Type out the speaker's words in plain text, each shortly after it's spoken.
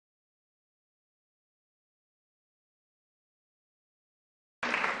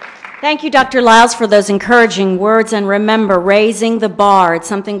Thank you, Dr. Lyles, for those encouraging words. And remember, raising the bar, it's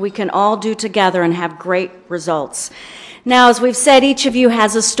something we can all do together and have great results. Now, as we've said, each of you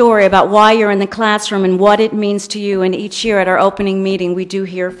has a story about why you're in the classroom and what it means to you, and each year at our opening meeting, we do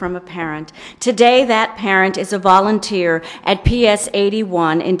hear from a parent. Today, that parent is a volunteer at PS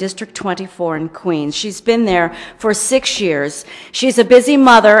 81 in District 24 in Queens. She's been there for 6 years. She's a busy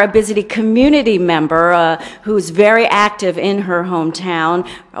mother, a busy community member who's very active in her hometown,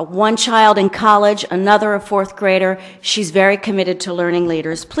 one child in college, another a fourth grader. She's very committed to learning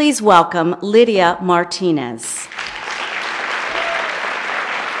leaders. Please welcome Lydia Martinez.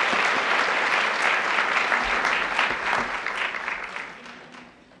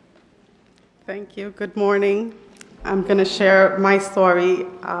 Thank you. Good morning. I'm going to share my story,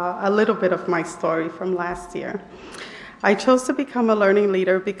 a little bit of my story from last year. I chose to become a learning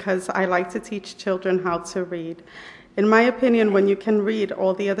leader because I like to teach children how to read. In my opinion, when you can read,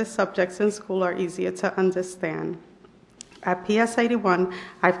 all the other subjects in school are easier to understand. At PS 81,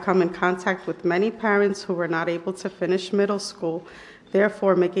 I've come in contact with many parents who were not able to finish middle school,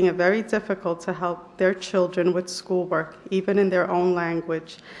 therefore making it very difficult to help their children with schoolwork, even in their own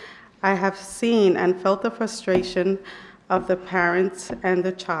language. I have seen and felt the frustration of the parents and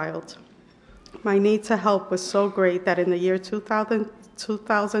the child. My need to help was so great that in the year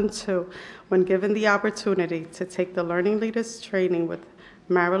 2002, when given the opportunity to take the Learning Leaders Training with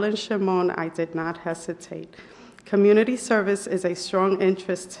Marilyn Shimon, I did not hesitate. Community service is a strong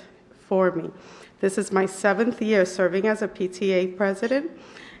interest for me. This is my 7th year serving as a PTA president,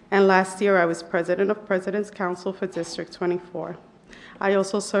 and last year I was president of President's Council for District 24. I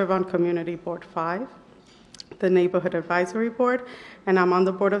also serve on Community Board 5, the Neighborhood Advisory Board, and I'm on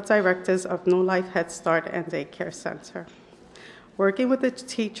the Board of Directors of New Life Head Start and Daycare Center. Working with the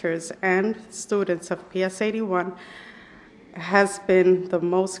teachers and students of PS 81 has been the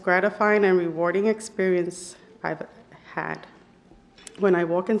most gratifying and rewarding experience I've had. When I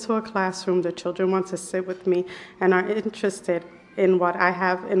walk into a classroom, the children want to sit with me and are interested in what I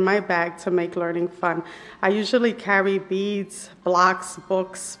have in my bag to make learning fun. I usually carry beads, blocks,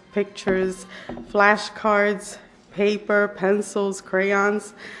 books, pictures, flashcards, paper, pencils,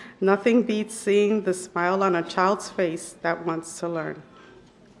 crayons. Nothing beats seeing the smile on a child's face that wants to learn.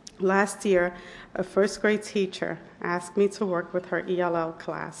 Last year, a first grade teacher asked me to work with her ELL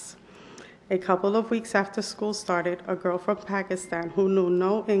class. A couple of weeks after school started, a girl from Pakistan who knew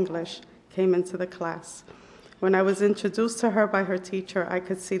no English came into the class. When I was introduced to her by her teacher, I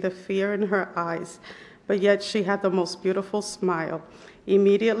could see the fear in her eyes, but yet she had the most beautiful smile.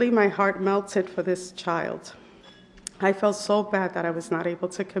 Immediately, my heart melted for this child. I felt so bad that I was not able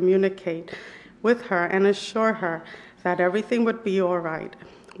to communicate with her and assure her that everything would be all right.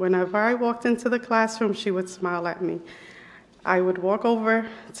 Whenever I walked into the classroom, she would smile at me. I would walk over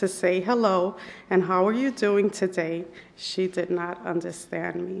to say hello, and how are you doing today? She did not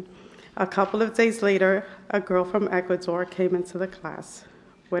understand me. A couple of days later, a girl from Ecuador came into the class.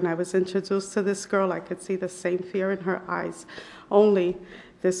 When I was introduced to this girl, I could see the same fear in her eyes, only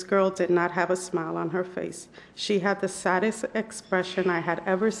this girl did not have a smile on her face. She had the saddest expression I had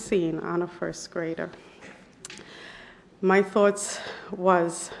ever seen on a first grader. My thoughts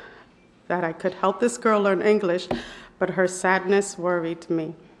was that I could help this girl learn English, but her sadness worried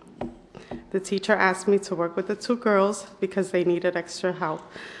me. The teacher asked me to work with the 2 girls because they needed extra help.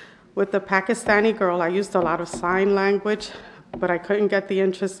 With the Pakistani girl, I used a lot of sign language, but I couldn't get the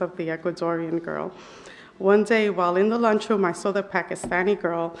interest of the Ecuadorian girl. One day, while in the lunchroom, I saw the Pakistani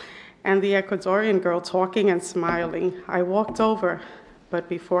girl and the Ecuadorian girl talking and smiling. I walked over, but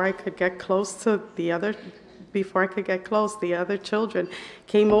before I could get close, the other children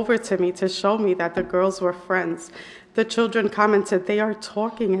came over to me to show me that the girls were friends. The children commented, "They are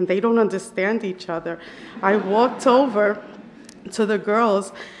talking and they don't understand each other." I walked over to the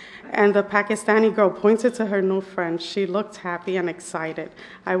girls, and the Pakistani girl pointed to her new friend. She looked happy and excited.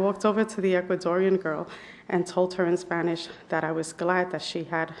 I walked over to the Ecuadorian girl and told her in Spanish that I was glad that she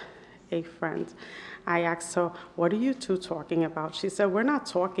had a friend. I asked her, "What are you 2 talking about?" She said, "We're not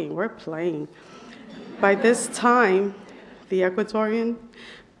talking, we're playing." By this time, the Ecuadorian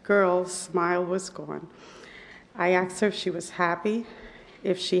girl's smile was gone. I asked her if she was happy,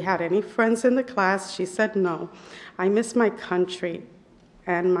 if she had any friends in the class. She said no. "I miss my country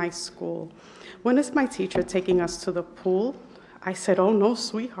and my school. When is my teacher taking us to the pool?" I said, "Oh no,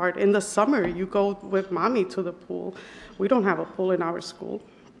 sweetheart, in the summer you go with mommy to the pool. We don't have a pool in our school."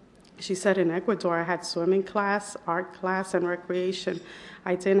 She said, "In Ecuador I had swimming class, art class, and recreation.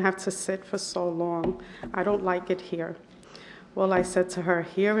 I didn't have to sit for so long. I don't like it here." Well, I said to her,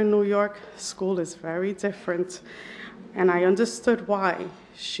 here in New York, school is very different. And I understood why.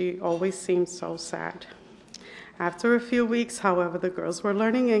 She always seemed so sad. After a few weeks, however, the girls were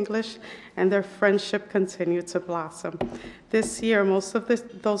learning English and their friendship continued to blossom. This year, most of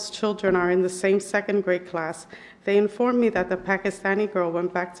those children are in the same second grade class. They informed me that the Pakistani girl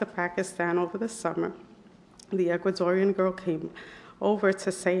went back to Pakistan over the summer. The Ecuadorian girl came over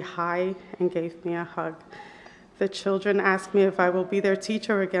to say hi and gave me a hug. The children asked me if I will be their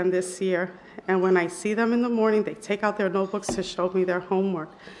teacher again this year, and when I see them in the morning, they take out their notebooks to show me their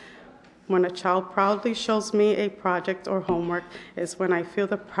homework. When a child proudly shows me a project or homework is when I feel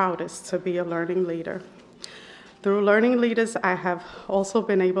the proudest to be a learning leader. Through Learning Leaders, I have also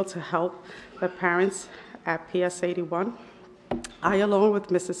been able to help the parents at PS 81. I, along with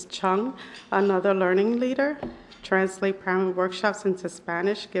Mrs. Chung, another learning leader, translate parent workshops into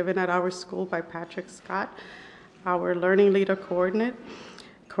Spanish given at our school by Patrick Scott, our learning leader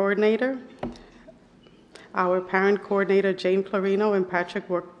coordinator. Our parent coordinator, Jane Clarino, and Patrick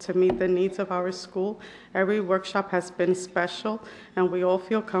work to meet the needs of our school. Every workshop has been special, and we all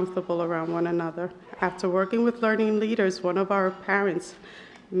feel comfortable around one another. After working with learning leaders, one of our parents,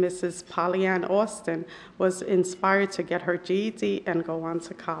 Mrs. Pollyann Austin, was inspired to get her GED and go on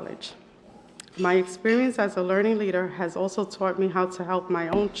to college. My experience as a learning leader has also taught me how to help my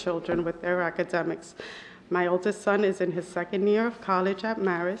own children with their academics. My oldest son is in his second year of college at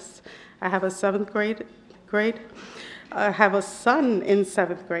Marist. I have a son in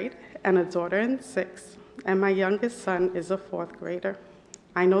 7th grade and a daughter in 6th, and my youngest son is a 4th grader.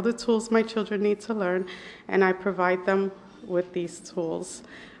 I know the tools my children need to learn, and I provide them with these tools.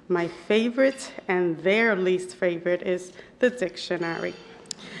 My favorite and their least favorite is the dictionary.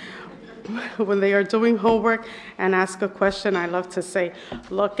 When they are doing homework and ask a question, I love to say,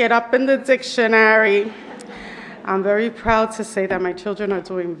 "Look it up in the dictionary." I'm very proud to say that my children are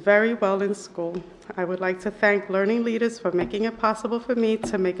doing very well in school. I would like to thank Learning Leaders for making it possible for me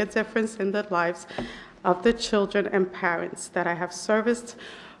to make a difference in the lives of the children and parents that I have serviced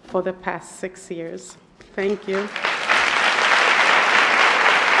for the past 6 years. Thank you.